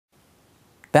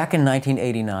Back in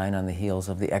 1989, on the heels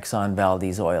of the Exxon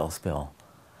Valdez oil spill,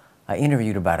 I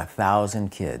interviewed about 1,000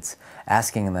 kids,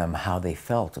 asking them how they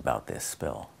felt about this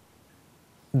spill.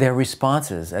 Their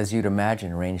responses, as you'd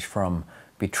imagine, ranged from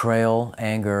betrayal,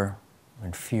 anger,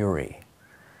 and fury.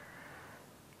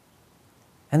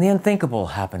 And the unthinkable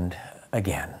happened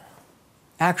again.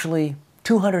 Actually,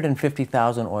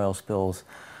 250,000 oil spills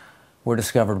were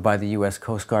discovered by the U.S.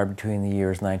 Coast Guard between the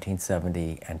years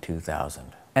 1970 and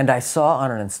 2000. And I saw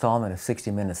on an installment of 60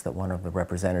 Minutes that one of the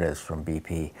representatives from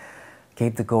BP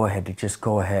gave the go-ahead to just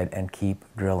go ahead and keep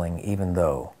drilling, even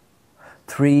though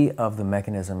 3 of the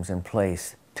mechanisms in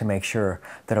place to make sure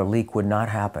that a leak would not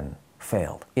happen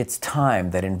failed. It's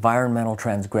time that environmental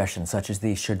transgressions such as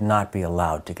these should not be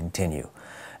allowed to continue,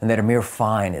 and that a mere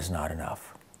fine is not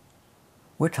enough.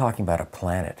 We're talking about a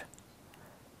planet.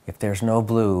 If there's no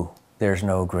blue, there's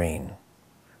no green.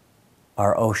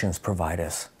 Our oceans provide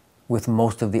us with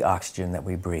most of the oxygen that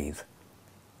we breathe.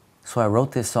 So I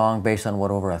wrote this song based on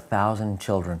what over 1,000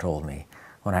 children told me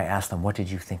when I asked them, what did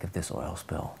you think of this oil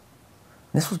spill?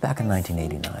 This was back in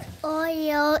 1989.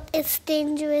 Oil is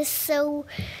dangerous, so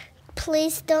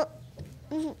please don't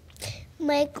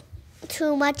make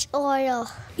too much oil.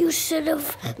 You should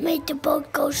have made the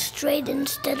boat go straight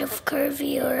instead of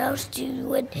curvy, or else you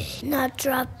would not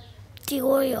drop the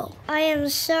oil. I am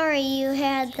sorry you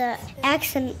had the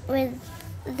accident with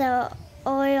the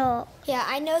oil. Yeah,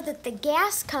 I know that the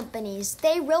gas companies,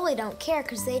 they really don't care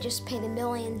because they just pay the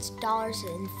millions of dollars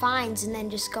in fines and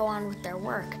then just go on with their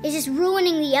work. It's just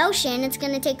ruining the ocean. It's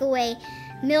going to take away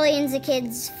millions of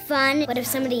kids' fun. What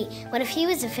if he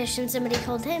was a fish and somebody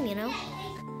killed him, you know?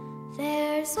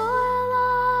 There's oil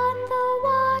on the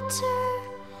water,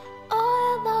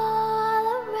 oil all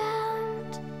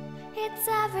around. It's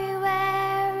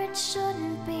everywhere, it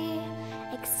shouldn't be,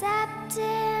 except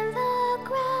in the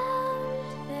ground.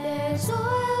 There's oil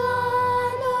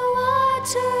on the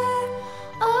water,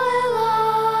 oil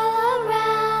all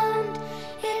around.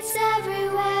 It's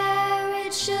everywhere,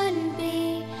 it shouldn't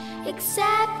be,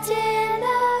 except in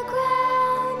the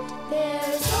ground.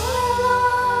 There's oil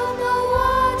on the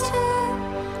water,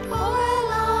 oil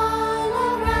all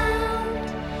around.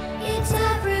 It's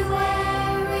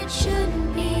everywhere, it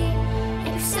shouldn't be,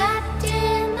 except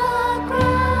in the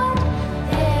ground.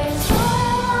 There's oil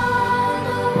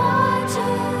on the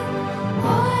water,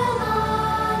 oil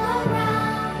all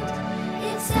around.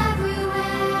 It's everywhere,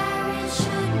 it shouldn't be, except in the ground. There's oil on the water, oil all around. It's everywhere, it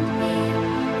shouldn't be,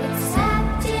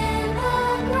 except in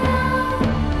the ground.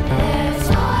 There's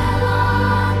oil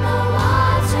on the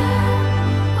water,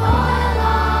 oil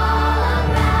all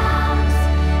around.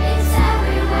 It's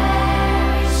everywhere,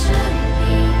 it shouldn't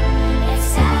be,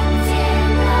 except in the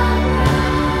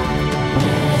ground.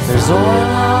 There's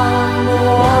oil on the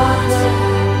water,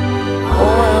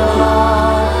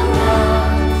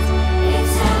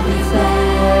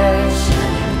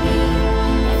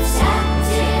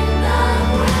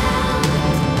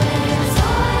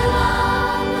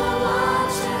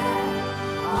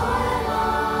 oil all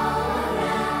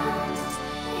around.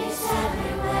 It's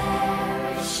everywhere,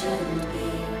 it shouldn't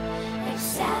be,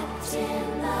 except in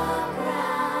the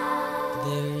ground.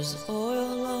 There's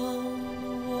oil on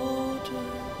the water,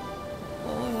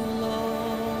 oil all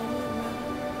around.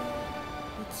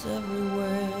 It's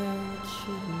everywhere, it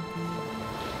shouldn't be,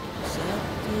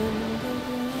 except in the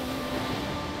ground.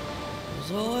 There's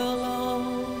oil on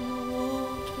the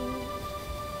water,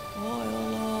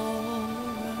 oil all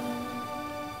around.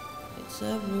 It's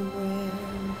everywhere,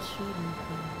 it shouldn't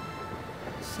be,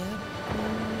 except in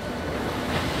the ground.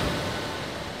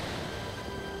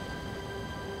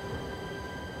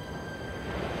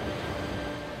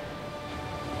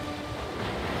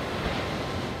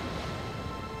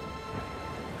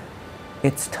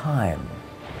 It's time.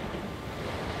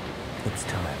 It's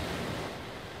time.